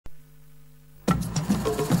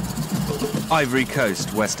Ivory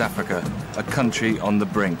Coast, West Africa, a country on the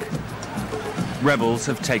brink. Rebels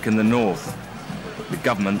have taken the north. The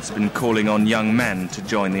government's been calling on young men to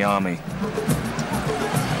join the army.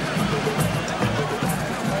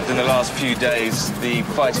 In the last few days, the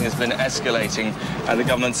fighting has been escalating, and the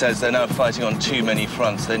government says they're now fighting on too many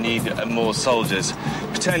fronts. They need more soldiers.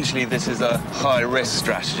 Potentially, this is a high-risk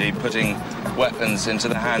strategy, putting weapons into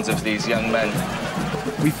the hands of these young men.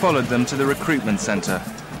 We followed them to the recruitment centre.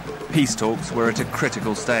 Peace talks were at a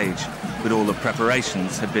critical stage, but all the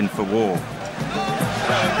preparations had been for war.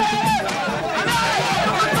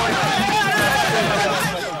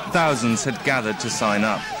 Thousands had gathered to sign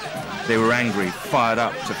up. They were angry, fired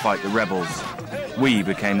up to fight the rebels. We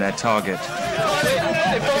became their target.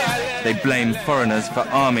 They blamed foreigners for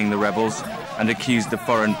arming the rebels and accused the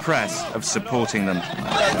foreign press of supporting them.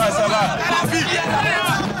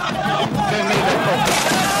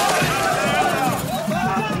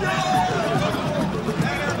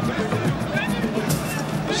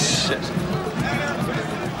 Shit.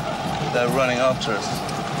 They're running after us.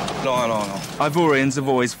 No. Ivorians have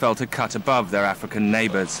always felt a cut above their African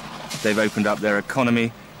neighbours. They've opened up their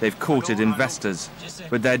economy, they've courted investors,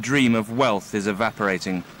 but their dream of wealth is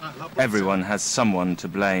evaporating. Everyone has someone to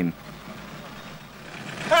blame.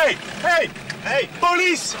 Hey! Hey! Hey!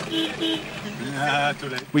 Police!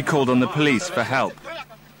 We called on the police for help.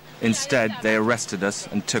 Instead, they arrested us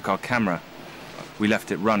and took our camera. We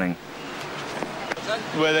left it running.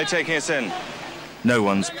 Where are they taking us in? No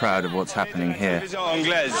one's proud of what's happening here. On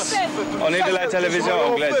est de la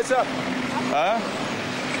télévision anglaise. Huh?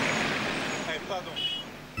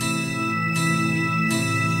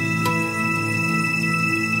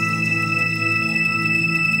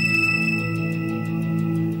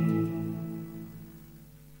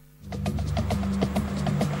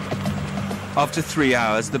 After 3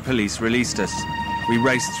 hours, the police released us. We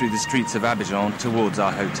raced through the streets of Abidjan towards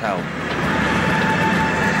our hotel.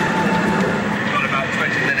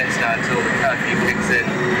 Until the curfew kicks in.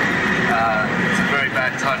 It's a very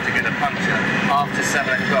bad time to get a puncture. After 7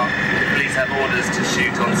 o'clock, the police have orders to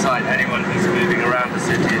shoot on sight anyone who's moving around the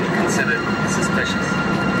city and considered suspicious.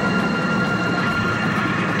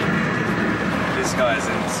 This guy is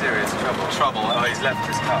in serious trouble. Oh, he's left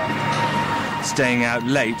his car. Staying out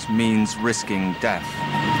late means risking death.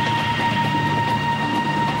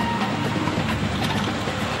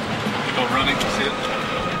 Go running, see it?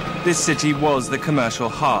 This city was the commercial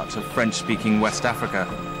heart of French-speaking West Africa,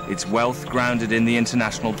 its wealth grounded in the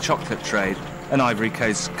international chocolate trade and Ivory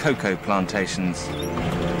Coast's cocoa plantations.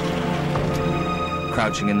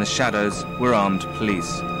 Crouching in the shadows were armed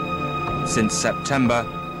police. Since September,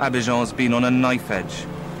 Abidjan's been on a knife edge.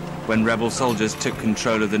 When rebel soldiers took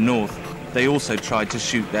control of the north, they also tried to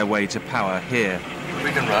shoot their way to power here.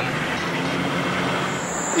 We can run.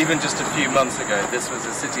 Even just a few months ago, this was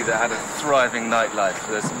a city that had a thriving nightlife.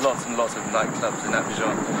 There's lots and lots of nightclubs in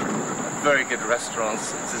Abidjan, very good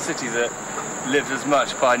restaurants. It's a city that lives as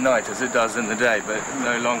much by night as it does in the day, but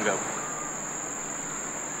no longer.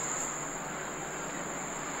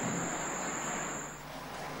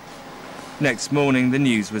 Next morning, the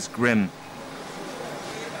news was grim.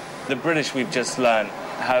 The British, we've just learned,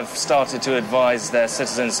 have started to advise their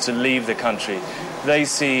citizens to leave the country. They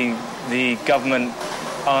see the government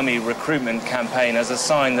army recruitment campaign as a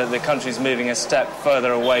sign that the country's moving a step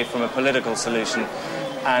further away from a political solution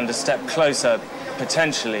and a step closer,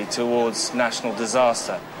 potentially, towards national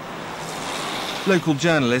disaster. Local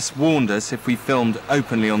journalists warned us if we filmed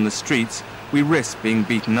openly on the streets, we risked being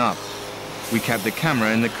beaten up. We kept the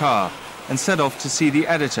camera in the car and set off to see the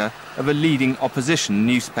editor of a leading opposition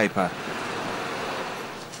newspaper.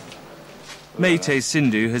 Meite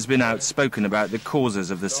Sindhu has been outspoken about the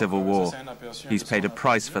causes of the civil war. He's paid a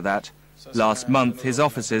price for that. Last month, his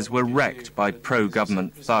offices were wrecked by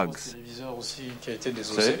pro-government thugs. So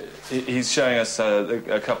he's showing us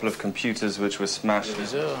a couple of computers which were smashed.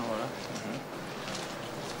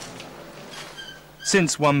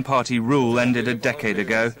 Since one-party rule ended a decade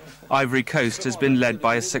ago, Ivory Coast has been led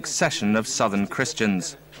by a succession of southern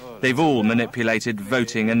Christians. They've all manipulated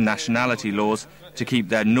voting and nationality laws to keep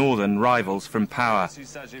their northern rivals from power.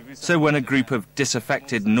 So when a group of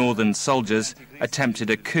disaffected northern soldiers attempted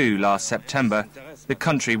a coup last September, the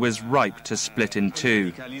country was ripe to split in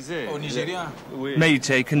two.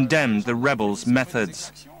 Meite condemned the rebels'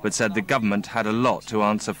 methods, but said the government had a lot to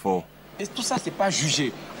answer for.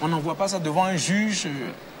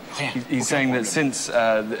 He's saying that since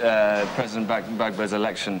President Gbagbo's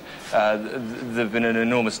election, there have been an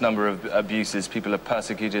enormous number of abuses. People have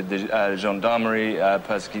persecuted the gendarmerie,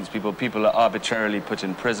 persecutes people. People are arbitrarily put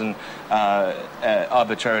in prison,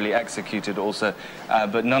 arbitrarily executed also.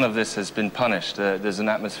 But none of this has been punished. There's an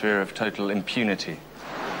atmosphere of total impunity.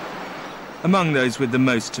 Among those with the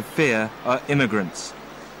most to fear are immigrants.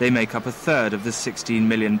 They make up a third of the 16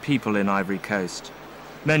 million people in Ivory Coast.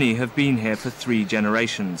 Many have been here for 3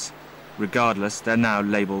 generations. Regardless, they're now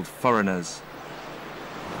labelled foreigners.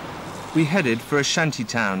 We headed for a shanty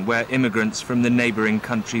town where immigrants from the neighbouring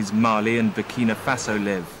countries Mali and Burkina Faso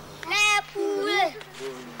live.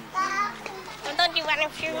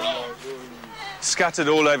 Scattered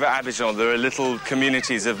all over Abidjan, there are little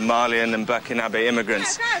communities of Malian and Burkinabe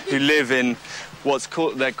immigrants who live in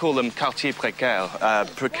they call them quartiers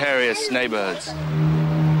précaires, precarious neighbourhoods.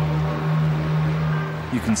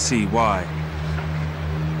 You can see why.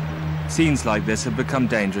 Scenes like this have become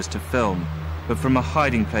dangerous to film, but from a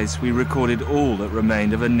hiding place we recorded all that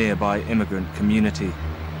remained of a nearby immigrant community.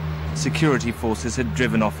 Security forces had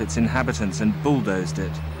driven off its inhabitants and bulldozed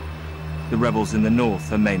it. The rebels in the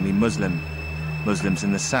north are mainly Muslim. Muslims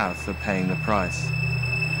in the south are paying the price.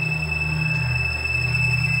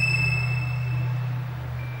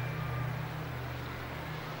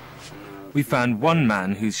 We found one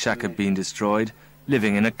man whose shack had been destroyed,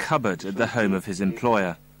 living in a cupboard at the home of his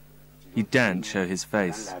employer. He daren't show his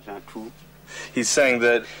face. He's saying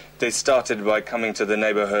that they started by coming to the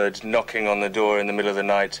neighbourhood, knocking on the door in the middle of the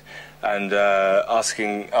night and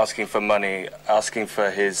asking for money, asking for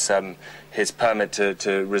his permit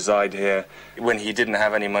to reside here. When he didn't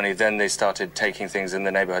have any money, then they started taking things in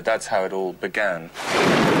the neighbourhood. That's how it all began.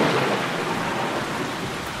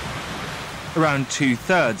 Around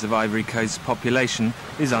 2/3 of Ivory Coast's population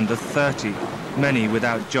is under 30, many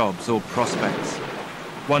without jobs or prospects.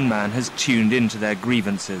 One man has tuned into their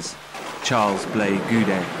grievances, Charles Blé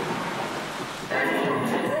Goudet.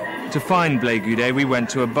 To find Blé Goudet, we went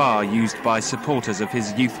to a bar used by supporters of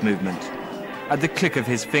his youth movement. At the click of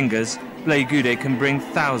his fingers, Blé Goudet can bring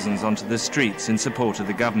thousands onto the streets in support of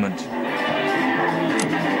the government.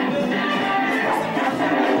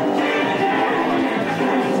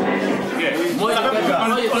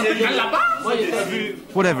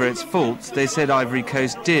 Whatever its faults, they said Ivory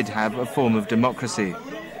Coast did have a form of democracy.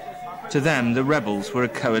 To them, the rebels were a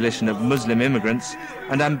coalition of Muslim immigrants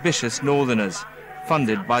and ambitious northerners,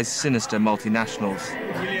 funded by sinister multinationals.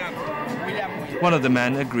 One of the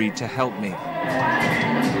men agreed to help me.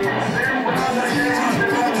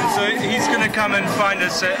 So he's going to come and find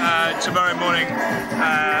us tomorrow morning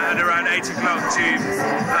at around 8 o'clock to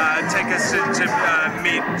take us to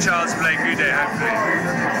meet Charles Blé Goudet, hopefully.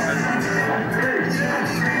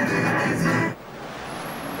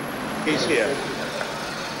 He's here.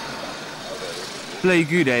 Blé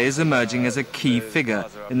Goudet is emerging as a key figure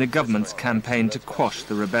in the government's campaign to quash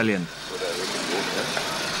the rebellion.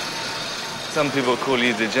 Some people call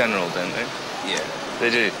you the general, don't they? Yeah. They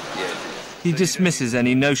do? Yeah. He dismisses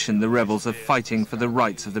any notion the rebels are fighting for the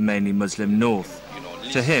rights of the mainly Muslim north.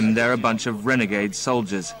 To him, they're a bunch of renegade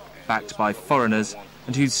soldiers, backed by foreigners,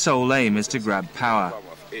 and whose sole aim is to grab power.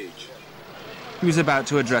 He was about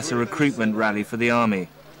to address a recruitment rally for the army.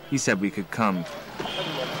 He said we could come.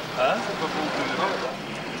 Huh?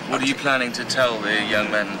 What are you planning to tell the young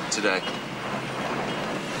men today?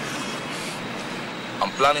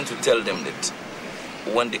 I'm planning to tell them that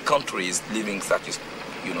when the country is living such a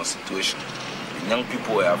situation, the young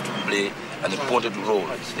people have to play an important role.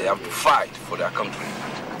 They have to fight for their country.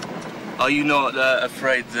 Are you not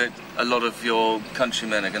afraid that a lot of your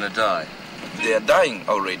countrymen are going to die? They are dying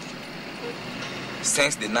already.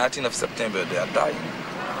 Since the 19th of September, they are dying.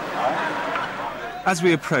 As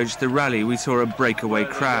we approached the rally, we saw a breakaway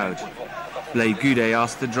crowd. Blé Goudet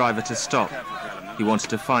asked the driver to stop. He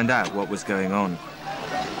wanted to find out what was going on.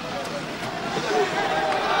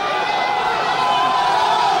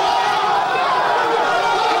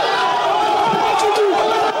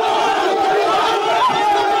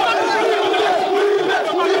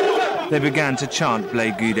 They began to chant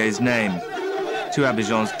Blé Goudet's name. To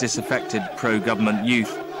Abidjan's disaffected pro-government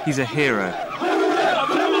youth, he's a hero.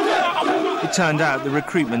 It turned out the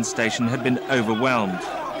recruitment station had been overwhelmed.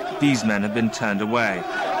 These men had been turned away.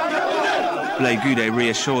 Blé Goudet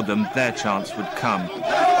reassured them their chance would come.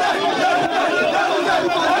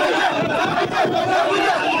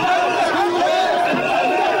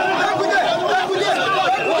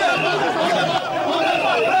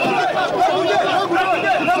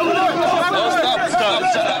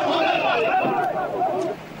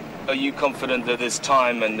 Are you you confident that there's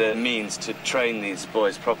time and the means to train these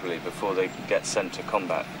boys properly before they get sent to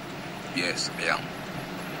combat? Yes, I am.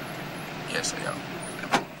 Yes, I am.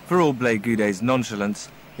 For all Blé Goudé's nonchalance,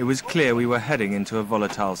 it was clear we were heading into a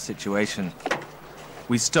volatile situation.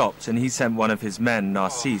 We stopped and he sent one of his men,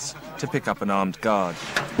 Narcisse, to pick up an armed guard.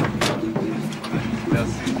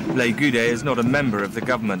 Blé Goudé is not a member of the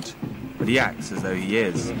government, but he acts as though he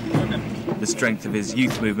is. The strength of his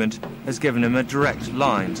youth movement has given him a direct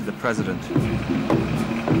line to the president.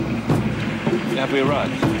 Have we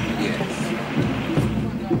arrived? Yes.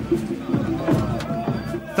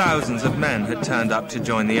 Thousands of men had turned up to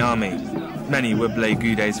join the army. Many were Blé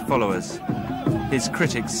Goudé's followers. His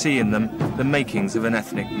critics see in them the makings of an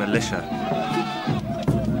ethnic militia.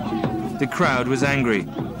 The crowd was angry.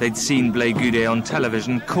 They'd seen Blé Goudé on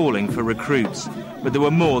television calling for recruits, but there were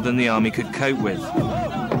more than the army could cope with.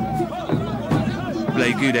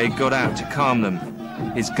 Blé Goudé got out to calm them.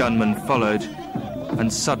 His gunmen followed,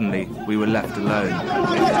 and suddenly we were left alone.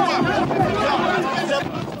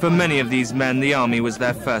 For many of these men, the army was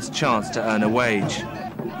their first chance to earn a wage.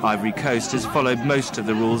 Ivory Coast has followed most of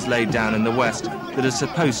the rules laid down in the West that are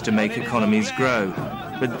supposed to make economies grow,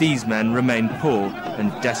 but these men remain poor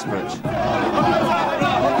and desperate.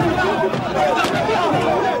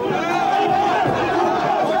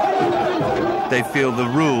 They feel the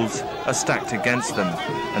rules are stacked against them,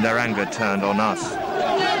 and their anger turned on us.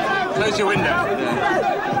 Close your window.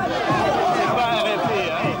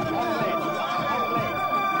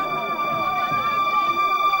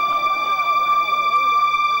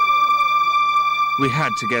 We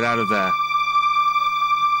had to get out of there.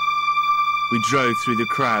 We drove through the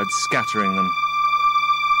crowd, scattering them.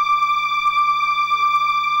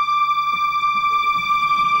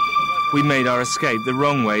 We made our escape the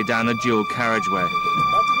wrong way down a dual carriageway.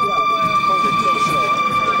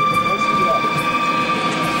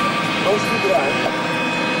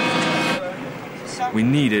 We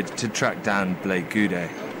needed to track down Blé Goudé.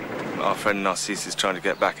 Our friend Narcisse is trying to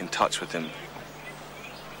get back in touch with him.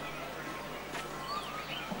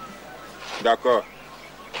 D'accord.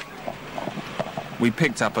 We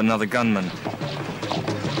picked up another gunman.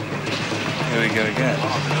 Here we go again.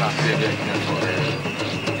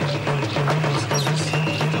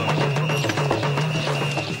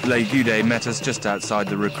 Blé Goudé met us just outside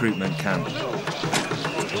the recruitment camp.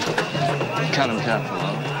 Kind of careful, huh?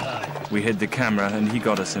 We hid the camera and he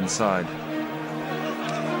got us inside.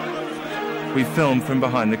 We filmed from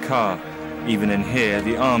behind the car. Even in here,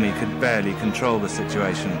 the army could barely control the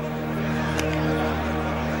situation.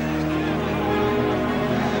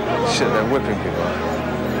 Shit, they're whipping people.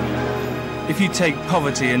 If you take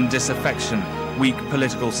poverty and disaffection, weak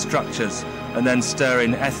political structures, and then stir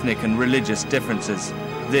in ethnic and religious differences,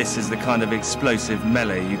 this is the kind of explosive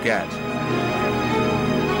melee you get.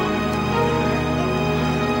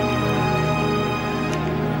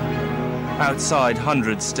 Outside,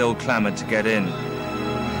 hundreds still clamoured to get in.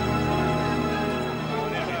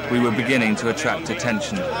 We were beginning to attract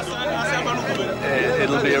attention.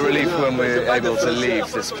 It'll be a relief when we're able to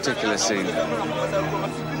leave this particular scene.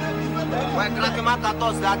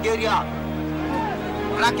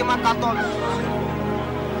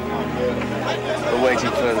 We're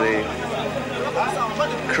waiting for the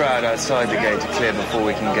crowd outside the gate to clear before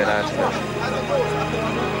we can get out of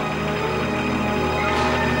it.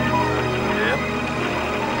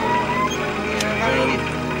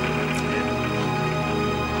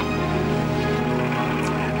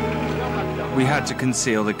 We had to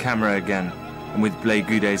conceal the camera again, and with Blé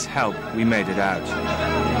Goudé's help, we made it out.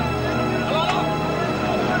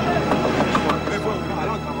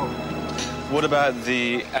 What about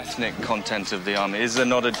the ethnic content of the army? Is there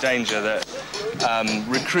not a danger that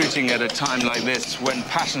recruiting at a time like this, when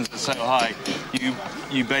passions are so high,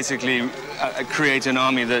 you basically create an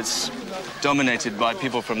army that's dominated by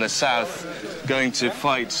people from the south going to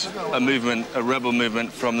fight a movement, a rebel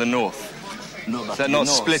movement from the north? No, but they're not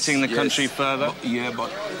splitting the country further?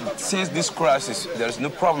 But since this crisis, there's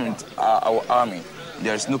no problem with our army.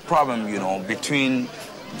 There's no problem, between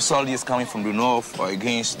soldiers coming from the north or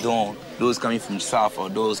against those coming from the south or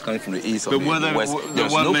those coming from the east or the west. There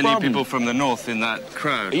weren't many people from the north in that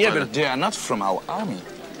crowd. Yeah, but they are not from our army.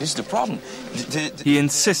 This is the problem. He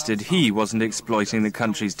insisted he wasn't exploiting the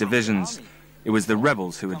country's divisions. It was the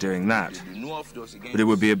rebels who were doing that. But it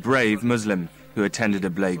would be a brave Muslim who attended a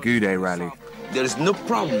Blé Goudé rally. There is no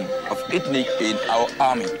problem of ethnic in our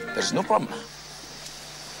army. There's no problem.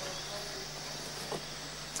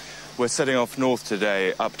 We're setting off north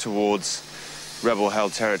today, up towards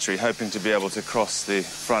rebel-held territory, hoping to be able to cross the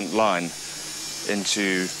front line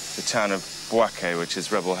into the town of Bouaké, which is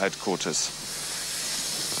rebel headquarters.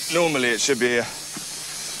 Normally it should be a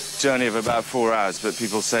journey of about 4 hours, but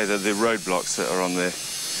people say that the roadblocks that are en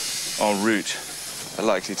route are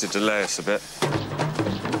likely to delay us a bit.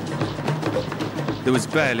 There was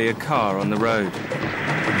barely a car on the road.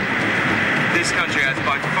 This country has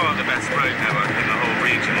by far the best road network in the whole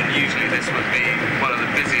region, and usually this would be one of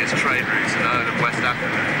the busiest trade routes in the whole of West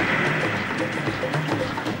Africa.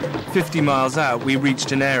 50 miles out, we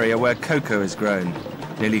reached an area where cocoa is grown.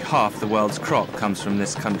 Nearly half the world's crop comes from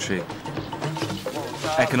this country.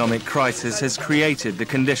 Economic crisis has created the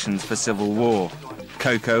conditions for civil war.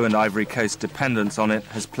 Cocoa and Ivory Coast dependence on it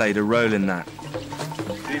has played a role in that.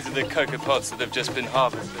 These are the cocoa pods that have just been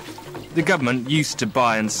harvested. The government used to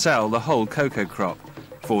buy and sell the whole cocoa crop.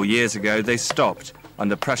 4 years ago, they stopped,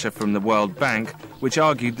 under pressure from the World Bank, which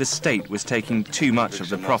argued the state was taking too much of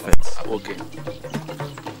the profits. Okay.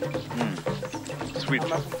 Sweet.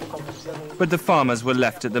 But the farmers were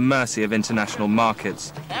left at the mercy of international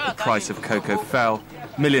markets. The price of cocoa fell.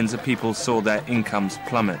 Millions of people saw their incomes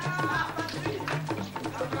plummet.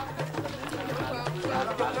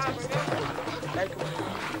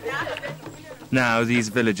 Now these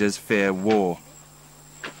villagers fear war.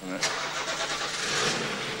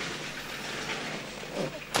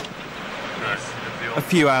 A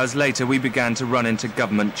few hours later, we began to run into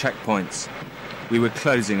government checkpoints. We were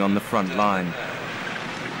closing on the front line.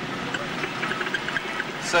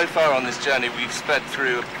 So far on this journey, we've sped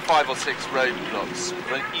through 5 or 6 roadblocks.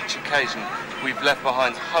 On each occasion, we've left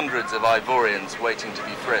behind hundreds of Ivorians waiting to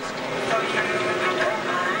be frisked.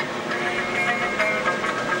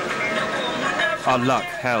 Our luck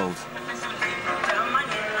held.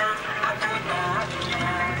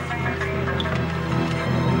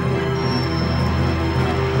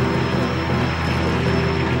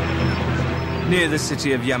 Near the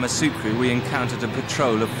city of Yamoussoukro, we encountered a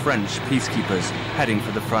patrol of French peacekeepers heading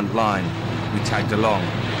for the front line. We tagged along.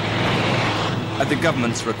 At the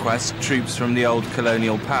government's request, troops from the old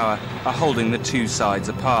colonial power are holding the two sides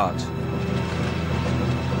apart.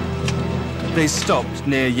 They stopped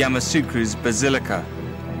near Yamoussoukro's basilica.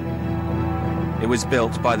 It was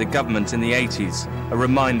built by the government in the 80s, a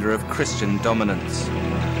reminder of Christian dominance.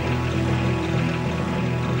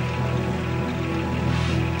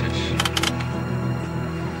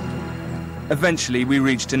 Eventually, we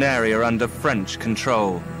reached an area under French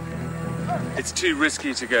control. It's too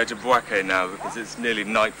risky to go to Bouaké now because it's nearly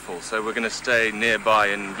nightfall, so we're going to stay nearby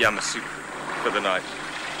in Yamoussoukro for the night.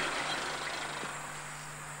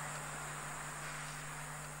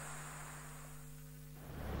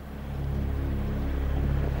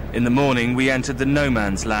 In the morning, we entered the no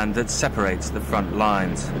man's land that separates the front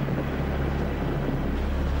lines.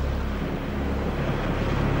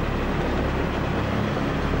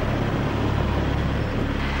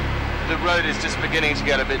 The road is just beginning to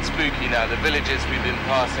get a bit spooky now. The villages we've been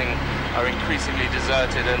passing are increasingly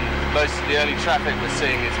deserted, and the only traffic we're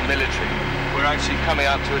seeing is military. We're actually coming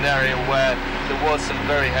up to an area where there was some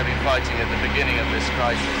very heavy fighting at the beginning of this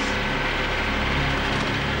crisis.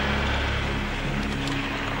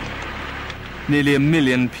 Nearly 1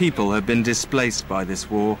 million people have been displaced by this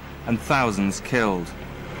war and thousands killed.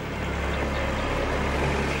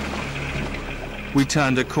 We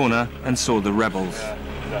turned a corner and saw the rebels.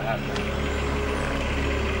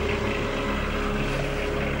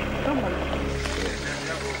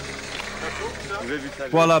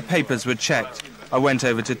 While our papers were checked, I went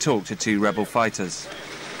over to talk to 2 rebel fighters.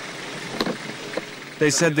 They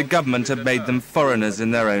said the government had made them foreigners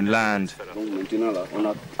in their own land.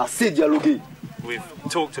 We've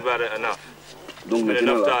talked about it enough. There's been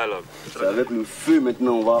enough dialogue.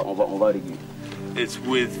 It's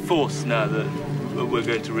with force now that we're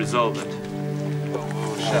going to resolve it.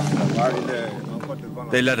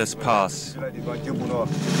 They let us pass.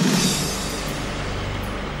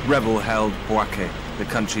 Rebel-held Bouaké, the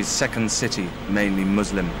country's second city, mainly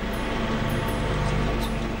Muslim.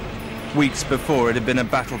 Weeks before, it had been a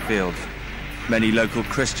battlefield. Many local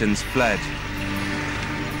Christians fled.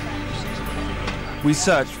 We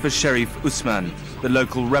searched for Cherif Ousman, the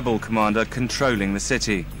local rebel commander controlling the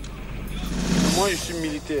city.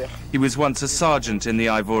 He was once a sergeant in the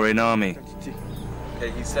Ivorian army.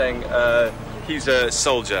 Okay, he's saying he's a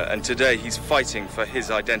soldier, and today he's fighting for his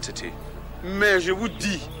identity. Mais je vous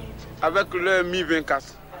dis, avec le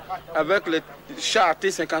Mi-24, avec les chars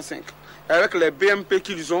T-55, avec les BMP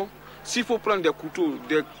qu'ils ont, s'il faut prendre des couteaux,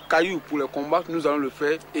 des cailloux pour les combattre, nous allons le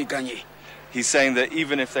faire et gagner. He's saying that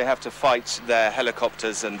even if they have to fight their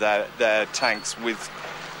helicopters and their tanks with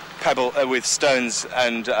with stones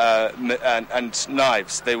and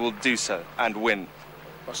knives, they will do so and win.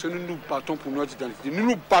 Parce que nous nous battons pour notre identité. Nous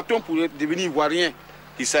nous battons pour devenir Ivoiriens.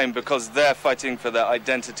 He's saying because they're fighting for their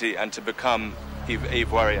identity and to become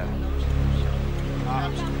Ivoirian.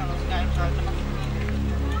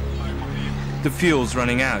 The fuel's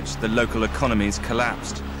running out, the local economy's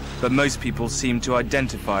collapsed, but most people seem to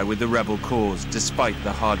identify with the rebel cause despite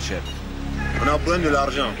the hardship.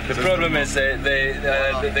 The problem is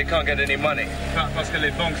they can't get any money. Parce que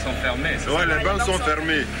les banques sont fermées. Ouais, les banques sont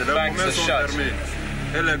fermées. Les commerces sont fermés.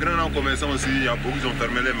 Et les grands commerçants aussi, il y a beaucoup qui ont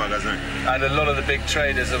fermé les magasins. And a lot of the big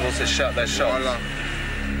traders have also shut their shops. Voilà.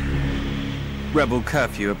 Rebel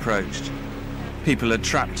curfew approached. People are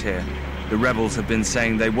trapped here. The rebels have been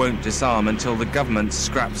saying they won't disarm until the government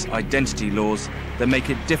scraps identity laws that make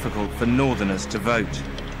it difficult for northerners to vote.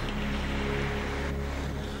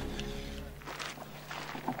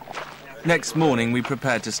 Next morning, we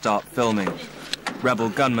prepared to start filming. Rebel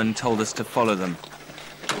gunmen told us to follow them.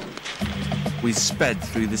 We sped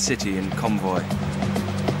through the city in convoy.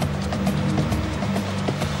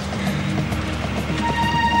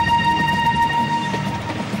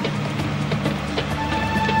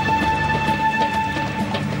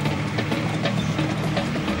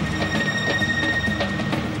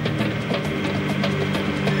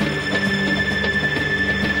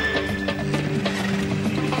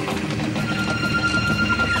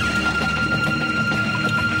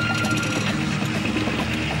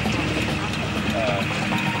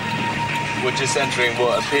 We're just entering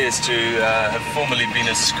what appears to have formerly been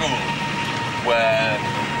a school,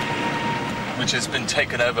 which has been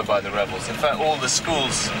taken over by the rebels. In fact, all the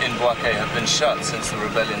schools in Bouaké have been shut since the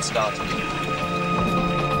rebellion started.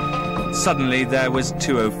 Suddenly, there was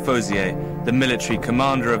Tuo Fosier, the military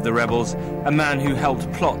commander of the rebels, a man who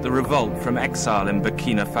helped plot the revolt from exile in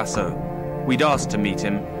Burkina Faso. We'd asked to meet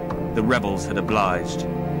him. The rebels had obliged.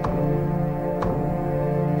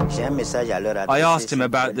 I asked him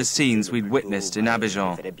about the scenes we'd witnessed in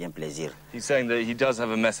Abidjan. He's saying that he does have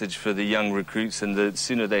a message for the young recruits and the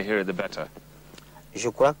sooner they hear it, the better.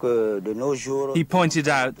 He pointed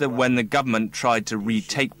out that when the government tried to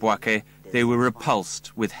retake Bouaké, they were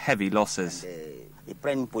repulsed with heavy losses.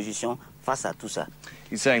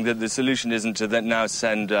 He's saying that the solution isn't to now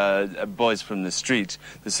send boys from the street.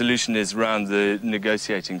 The solution is round the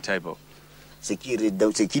negotiating table. Ce qui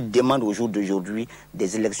demande au jour d'aujourd'hui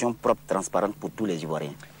des élections propres, transparentes pour tous les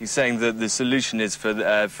Ivoiriens. He's saying that the solution is for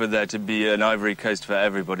there to be an Ivory Coast for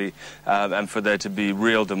everybody and for there to be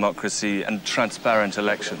real democracy and transparent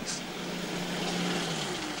elections.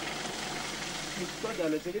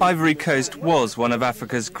 Ivory Coast was one of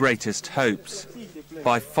Africa's greatest hopes.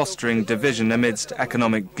 By fostering division amidst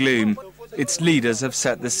economic gloom, its leaders have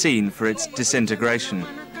set the scene for its disintegration.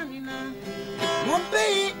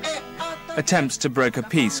 Attempts to broker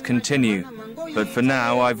peace continue, but for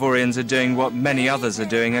now Ivorians are doing what many others are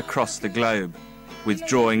doing across the globe,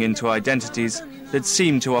 withdrawing into identities that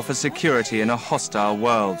seem to offer security in a hostile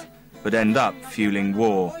world, but end up fueling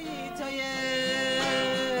war.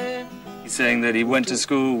 He's saying that he went to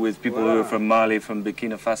school with people who are from Mali, from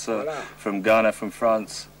Burkina Faso, from Ghana, from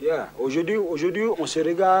France. Yeah, aujourd'hui, on se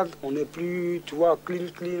regarde, on n'est plus, tu vois, clean,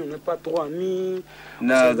 on n'est pas trop amis.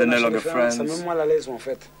 No, they're no longer friends. Ça me met mal à l'aise en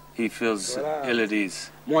fait. He feels ill at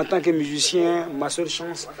ease. Moi, en tant que musicien, ma seule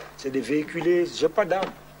chance, c'est de véhiculer. J'ai pas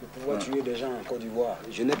d'armes pour pouvoir tuer des gens en Côte d'Ivoire.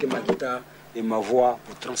 Je n'ai que ma guitare et ma voix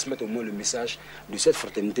pour transmettre au moins le message de cette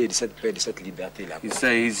fraternité, de cette paix, de cette liberté-là. You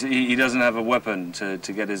say he doesn't have a weapon to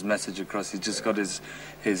get his message across. He's just got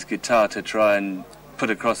his guitar to try and put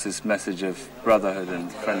across this message of brotherhood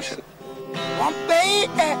and friendship.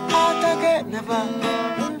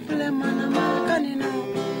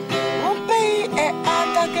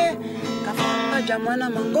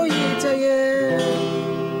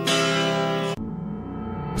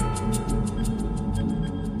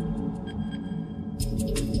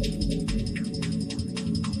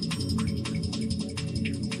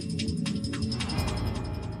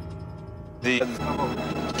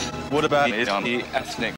 What about the ethnic